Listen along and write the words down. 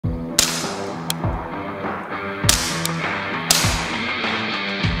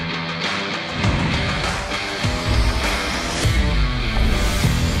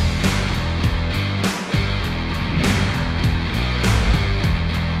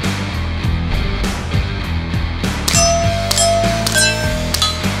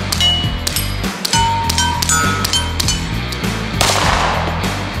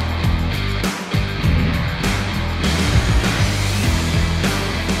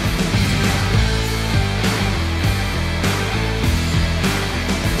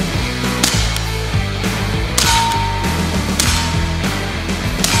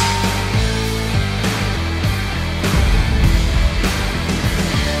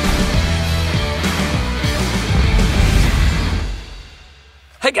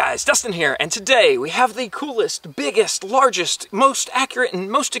guys, Dustin here, and today we have the coolest, biggest, largest, most accurate,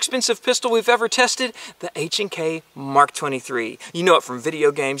 and most expensive pistol we've ever tested, the H&K Mark 23. You know it from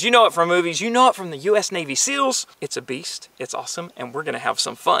video games, you know it from movies, you know it from the US Navy SEALs. It's a beast, it's awesome, and we're gonna have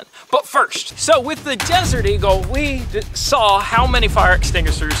some fun. But first, so with the Desert Eagle, we saw how many fire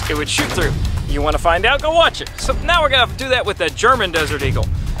extinguishers it would shoot through. You wanna find out? Go watch it. So now we're gonna do that with the German Desert Eagle.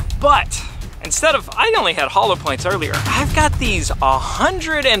 But instead of, I only had hollow points earlier, I've got these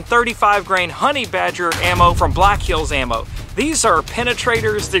 135 grain Honey Badger ammo from Black Hills Ammo. These are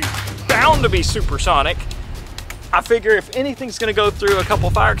penetrators, they're bound to be supersonic. I figure if anything's gonna go through a couple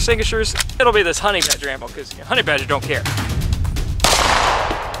fire extinguishers, it'll be this Honey Badger ammo, because Honey Badger don't care.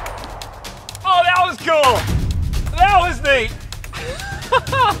 Oh, that was cool! That was neat!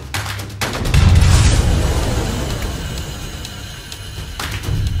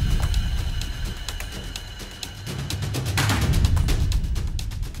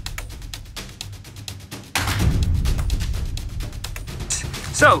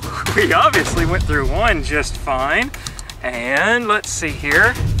 So, we obviously went through one just fine. And let's see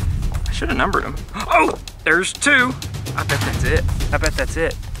here. I should have numbered them. Oh, there's two. I bet that's it. I bet that's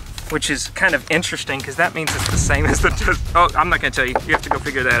it. Which is kind of interesting because that means it's the same as the, oh, I'm not gonna tell you. You have to go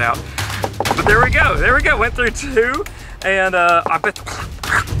figure that out. But there we go. There we go. Went through two. And I bet,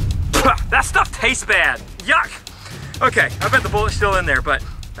 that stuff tastes bad. Yuck. Okay, I bet the bullet's still in there, but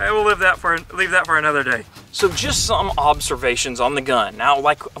I will leave that for another day. So just some observations on the gun. Now,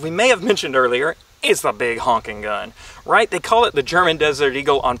 like we may have mentioned earlier, it's a big honking gun, right? They call it the German Desert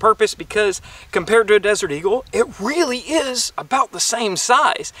Eagle on purpose because compared to a Desert Eagle, it really is about the same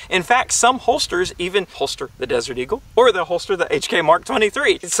size. In fact, some holsters even holster the Desert Eagle or they'll holster the H&K Mark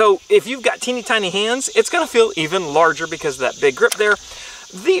 23. So if you've got teeny tiny hands, it's gonna feel even larger because of that big grip there.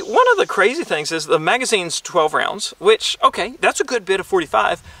 One of the crazy things is the magazine's 12 rounds, which, okay, that's a good bit of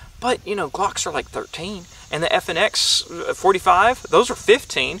 45, but you know, Glocks are like 13, and the FNX 45, those are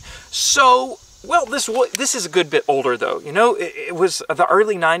 15. So, well, this is a good bit older though. You know, it was the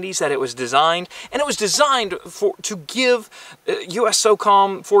early 90s that it was designed, and it was designed to give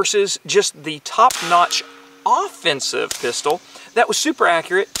USSOCOM forces just the top-notch offensive pistol that was super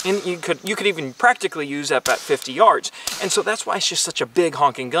accurate, and you could even practically use up at 50 yards. And so that's why it's just such a big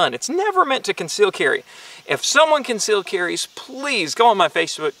honking gun. It's never meant to conceal carry. If someone conceal carries, please go on my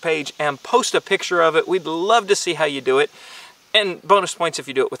Facebook page and post a picture of it. We'd love to see how you do it. And bonus points if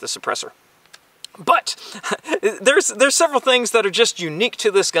you do it with a suppressor. But there's several things that are just unique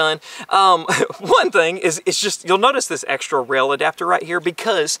to this gun. One thing is it's just, you'll notice this extra rail adapter right here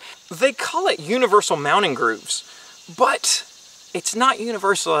because they call it universal mounting grooves. But it's not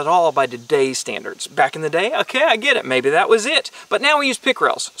universal at all by today's standards. Back in the day, okay, I get it, maybe that was it. But now we use pick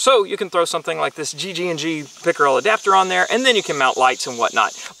rails. So you can throw something like this GG&G pick rail adapter on there, and then you can mount lights and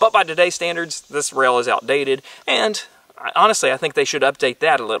whatnot. But by today's standards, this rail is outdated, and honestly, I think they should update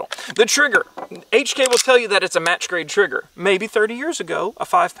that a little. The trigger. HK will tell you that it's a match grade trigger. Maybe 30 years ago, a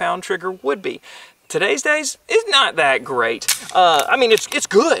 5-pound trigger would be. Today's days, it's not that great. I mean, it's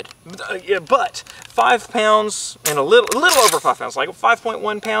good, yeah, but 5 pounds and a little over 5 pounds, like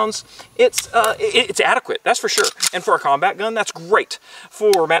 5.1 pounds, it's adequate, that's for sure. And for a combat gun, that's great.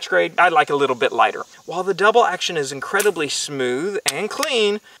 For match grade, I'd like a little bit lighter. While the double action is incredibly smooth and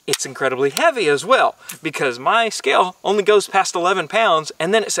clean, it's incredibly heavy as well, because my scale only goes past 11 pounds,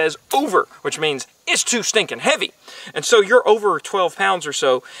 and then it says over, which means it's too stinking heavy. And so you're over 12 pounds or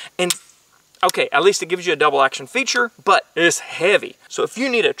so, and okay, at least it gives you a double action feature, but it's heavy. So if you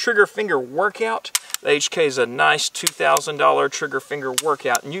need a trigger finger workout, the HK is a nice $2,000 trigger finger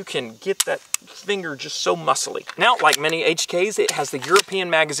workout, and you can get that finger just so muscly. Now, like many HKs, it has the European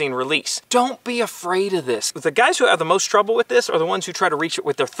magazine release. Don't be afraid of this. The guys who have the most trouble with this are the ones who try to reach it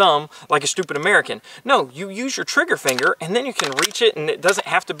with their thumb like a stupid American. No, you use your trigger finger, and then you can reach it, and it doesn't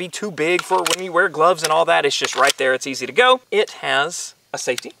have to be too big for when you wear gloves and all that. It's just right there. It's easy to go. It has a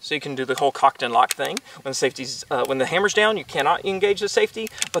safety, so you can do the whole cocked and locked thing. When the hammer's down, you cannot engage the safety,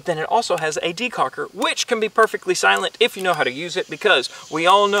 but then it also has a decocker, which can be perfectly silent if you know how to use it, because we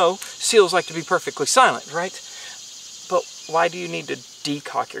all know SEALs like to be perfectly silent, right? But why do you need to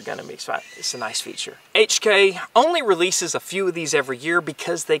decock your gun and be silent? It's a nice feature. HK only releases a few of these every year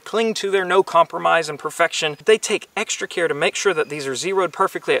because they cling to their no compromise and perfection. They take extra care to make sure that these are zeroed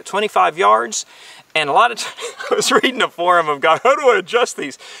perfectly at 25 yards. And a lot of times, I was reading a forum of, God, how do I adjust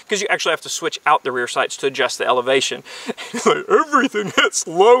these? Because you actually have to switch out the rear sights to adjust the elevation. Like, everything hits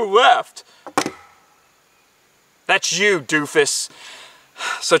low left. That's you, doofus.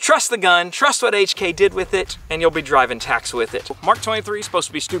 So trust the gun, trust what HK did with it, and you'll be driving tax with it. Mark 23 is supposed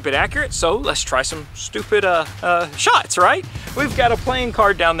to be stupid accurate, so let's try some stupid shots, right? We've got a playing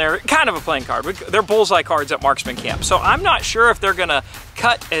card down there, kind of a playing card. They're bullseye cards at Marksman Camp, so I'm not sure if they're gonna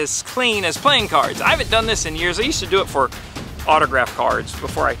cut as clean as playing cards. I haven't done this in years. I used to do it for autograph cards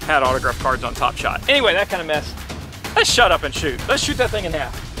before I had autograph cards on Top Shot. Anyway, that kind of mess. Let's shut up and shoot. Let's shoot that thing in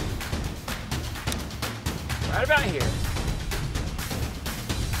half. Right about here.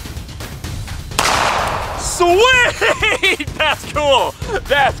 Sweet! That's cool.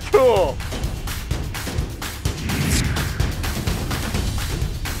 That's cool.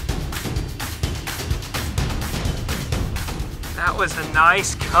 That was a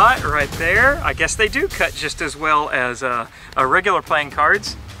nice cut right there. I guess they do cut just as well as a regular playing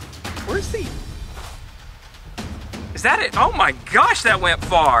cards. Where's the... Is that it? Oh my gosh, that went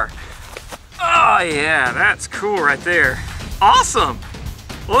far. Oh yeah, that's cool right there. Awesome.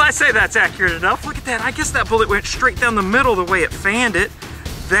 Well, I say that's accurate enough. Look at that. I guess that bullet went straight down the middle the way it fanned it.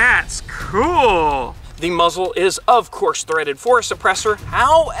 That's cool. The muzzle is, of course, threaded for a suppressor.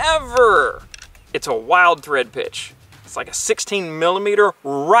 However, it's a wild thread pitch. It's like a 16mm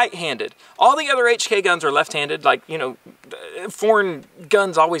right-handed. All the other HK guns are left-handed. Like, you know, foreign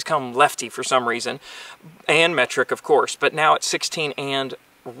guns always come lefty for some reason. And metric, of course. But now it's 16 and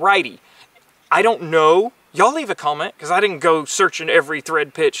righty. I don't know. Y'all leave a comment, because I didn't go searching every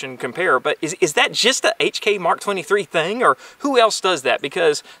thread pitch and compare, but is that just the HK Mark 23 thing, or who else does that?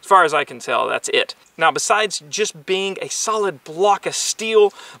 Because as far as I can tell, that's it. Now, besides just being a solid block of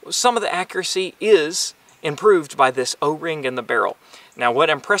steel, some of the accuracy is improved by this O-ring in the barrel. Now, what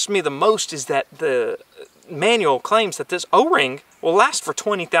impressed me the most is that the manual claims that this O-ring will last for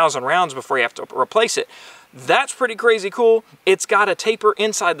 20,000 rounds before you have to replace it. That's pretty crazy cool. It's got a taper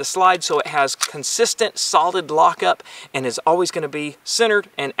inside the slide, so it has consistent, solid lockup and is always going to be centered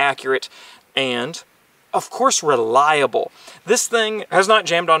and accurate and, of course, reliable. This thing has not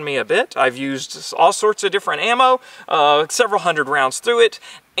jammed on me a bit. I've used all sorts of different ammo, several hundred rounds through it,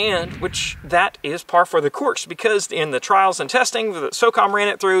 and which that is par for the course, because in the trials and testing that SOCOM ran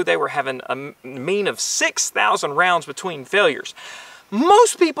it through, they were having a mean of 6,000 rounds between failures.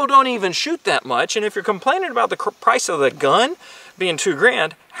 Most people don't even shoot that much, and if you're complaining about the price of the gun being $2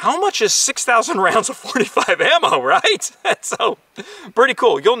 grand, how much is 6,000 rounds of 45 ammo, right? So, pretty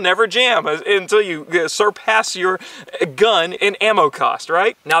cool. You'll never jam until you surpass your gun in ammo cost,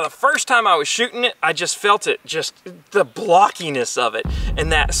 right? Now, the first time I was shooting it, I just felt it, just the blockiness of it.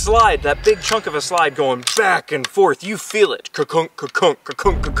 And that slide, that big chunk of a slide going back and forth, you feel it. Ka-kunk, ka-kunk,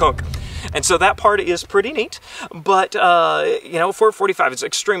 ka-kunk, ka-kunk. And so that part is pretty neat, but you know, for 45 it's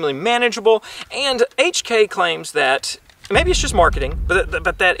extremely manageable, and HK claims that maybe it's just marketing,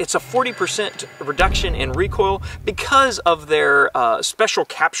 but that it's a 40% reduction in recoil because of their special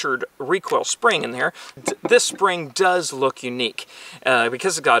captured recoil spring in there. This spring does look unique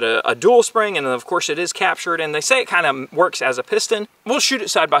because it's got a dual spring, and of course it is captured, and they say it kind of works as a piston. We'll shoot it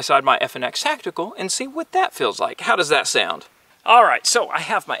side by side my FNX Tactical and see what that feels like. How does that sound? Alright, so I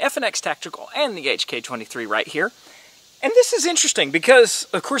have my FNX Tactical and the HK23 right here. And this is interesting because,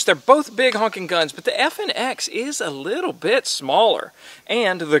 of course, they're both big honking guns, but the FNX is a little bit smaller.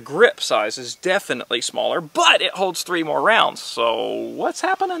 And the grip size is definitely smaller, but it holds 3 more rounds. So what's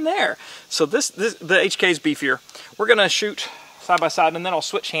happening there? So the HK is beefier. We're going to shoot side by side, and then I'll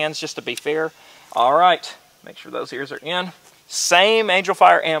switch hands just to be fair. Alright, make sure those ears are in. Same Angel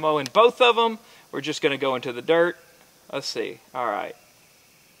Fire ammo in both of them. We're just going to go into the dirt. Let's see. All right.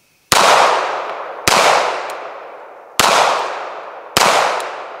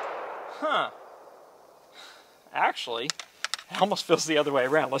 Huh. Actually, it almost feels the other way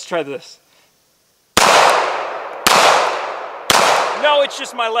around. Let's try this. No, it's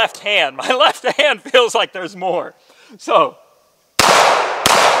just my left hand. My left hand feels like there's more. So.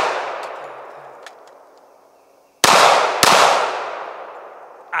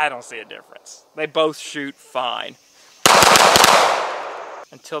 I don't see a difference. They both shoot fine.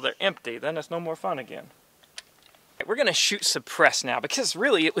 Until they're empty, then it's no more fun again. We're going to shoot suppressed now, because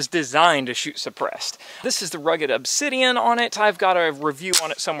really it was designed to shoot suppressed. This is the rugged obsidian on it. I've got a review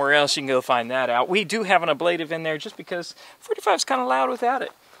on it somewhere else. You can go find that out. We do have an ablative in there just because 45 is kind of loud without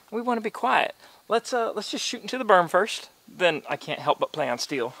it. We want to be quiet. Let's just shoot into the berm first. Then I can't help but play on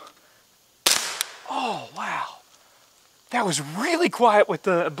steel. Oh, wow. That was really quiet with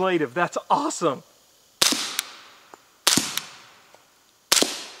the ablative. That's awesome.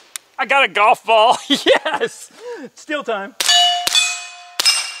 I got a golf ball. Yes! Steel time.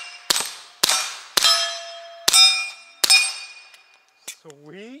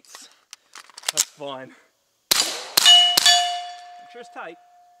 Sweet. That's fun. manufacturer's type.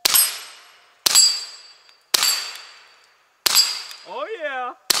 Oh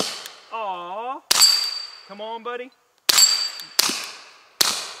yeah. Aw. Come on, buddy.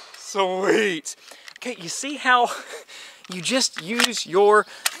 Sweet. Okay, you see how you just use your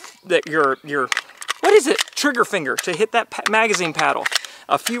what is it? Trigger finger to hit that magazine paddle.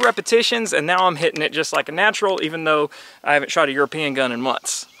 A few repetitions and now I'm hitting it just like a natural, even though I haven't shot a European gun in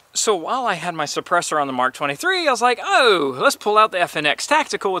months. So while I had my suppressor on the Mark 23, I was like, oh, let's pull out the FNX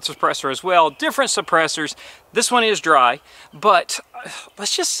Tactical with suppressor as well. Different suppressors. This one is dry, but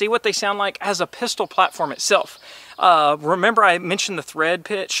let's just see what they sound like as a pistol platform itself. Remember I mentioned the thread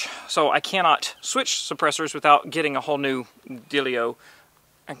pitch, so I cannot switch suppressors without getting a whole new dealio,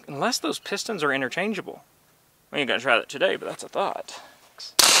 unless those pistons are interchangeable. We ain't gonna try that today, but that's a thought.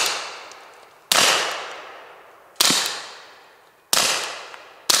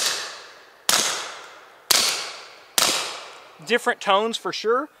 Different tones for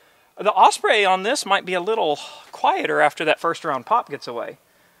sure. The Osprey on this might be a little quieter after that first round pop gets away.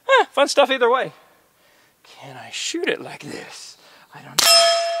 Fun stuff either way. Can I shoot it like this? I don't know.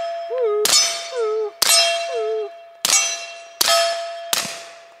 Woo, woo, woo.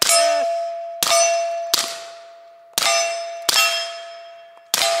 Yes.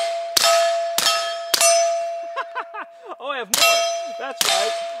 Oh, I have more. That's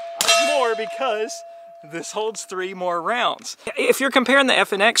right. I have more because this holds 3 more rounds. If you're comparing the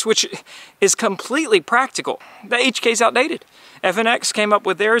FNX, which is completely practical, the HK's outdated. FNX came up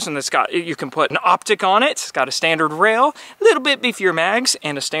with theirs and you can put an optic on it, it's got a standard rail, a little bit beefier mags,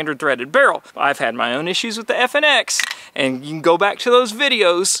 and a standard threaded barrel. I've had my own issues with the FNX, and you can go back to those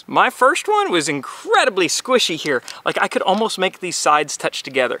videos. My first one was incredibly squishy here. Like I could almost make these sides touch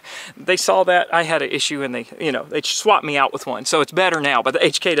together. They saw that I had an issue and they swapped me out with one. So it's better now, but the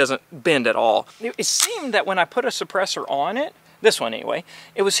HK doesn't bend at all. It seemed that when I put a suppressor on it, this one anyway,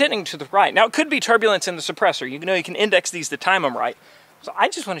 it was hitting to the right. Now it could be turbulence in the suppressor. You know you can index these to time them right. So I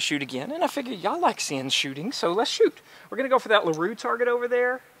just want to shoot again, and I figured y'all like seeing shooting, so let's shoot. We're gonna go for that LaRue target over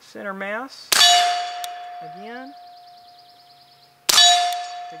there, center mass. Again.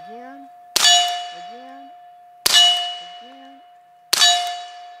 Again. Again. Again.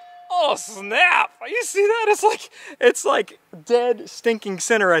 Oh snap! You see that? It's like dead stinking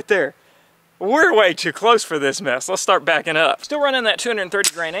center right there. We're way too close for this mess. Let's start backing up. Still running that 230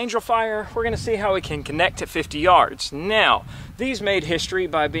 grain Angel Fire. We're gonna see how we can connect at 50 yards. Now, these made history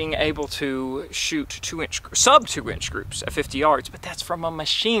by being able to shoot sub 2-inch groups at 50 yards, but that's from a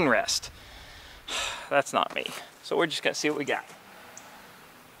machine rest. That's not me. So we're just gonna see what we got.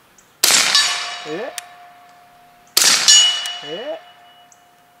 Hit. Hit.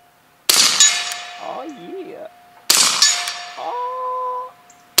 Oh yeah.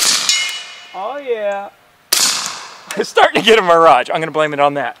 Oh yeah. It's starting to get a mirage. I'm gonna blame it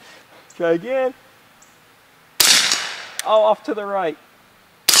on that. Try again. Oh, off to the right.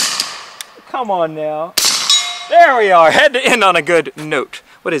 Come on now. There we are. Had to end on a good note.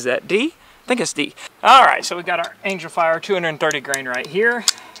 What is that, D? I think it's D. All right, so we got our Angel Fire 230 grain right here.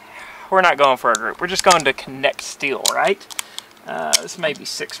 We're not going for a group. We're just going to connect steel, right? This may be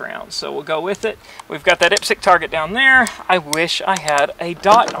 6 rounds, so we'll go with it. We've got that IPSC target down there. I wish I had a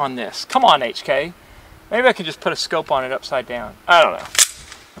dot on this. Come on, HK. Maybe I could just put a scope on it upside down. I don't know.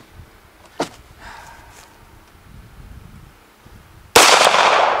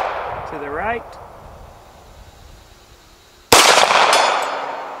 To the right.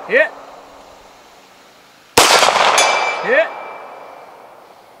 Hit. Hit.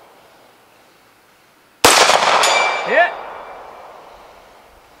 Hit.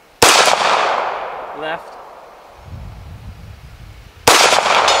 Left.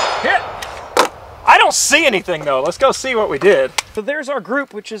 Hit! I don't see anything though. Let's go see what we did. So there's our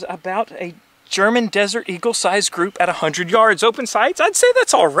group, which is about a German Desert Eagle size group at 100 yards. Open sights, I'd say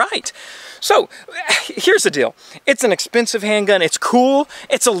that's all right. So here's the deal. It's an expensive handgun. It's cool.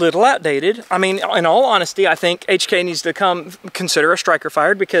 It's a little outdated. I mean, in all honesty, I think HK needs to consider a striker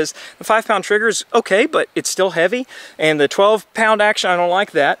fired, because the 5-pound trigger is okay, but it's still heavy. And the 12-pound action, I don't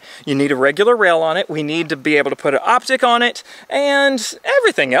like that. You need a regular rail on it. We need to be able to put an optic on it, and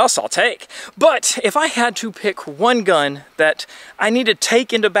everything else I'll take. But if I had to pick one gun that I need to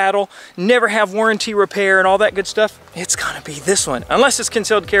take into battle, never have warranty repair and all that good stuff, it's gonna be this one. Unless it's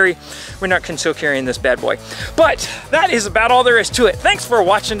concealed carry, we're not concealed carrying this bad boy. But that is about all there is to it. Thanks for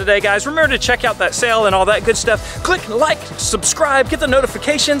watching today, guys. Remember to check out that sale and all that good stuff. Click like, subscribe, get the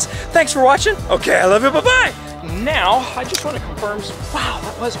notifications. Thanks for watching. Okay, I love you, bye-bye. Now, I just want to confirm, wow,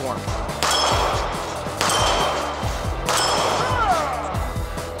 that was warm.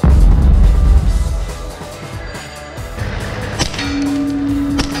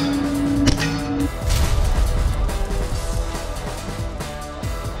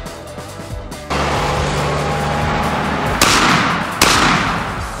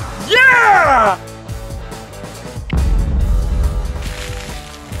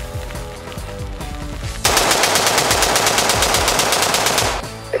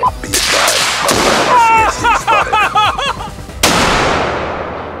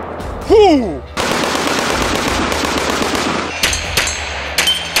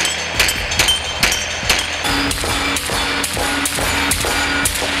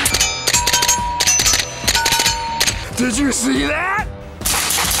 Did you see that?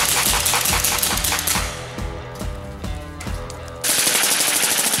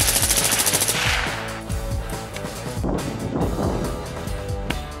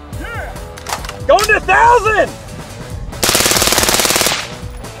 Yeah. Going to 1,000!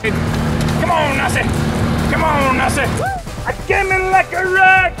 Come on, Nussie! Come on, Nussie! I came in like a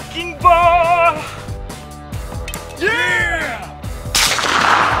wrecking ball!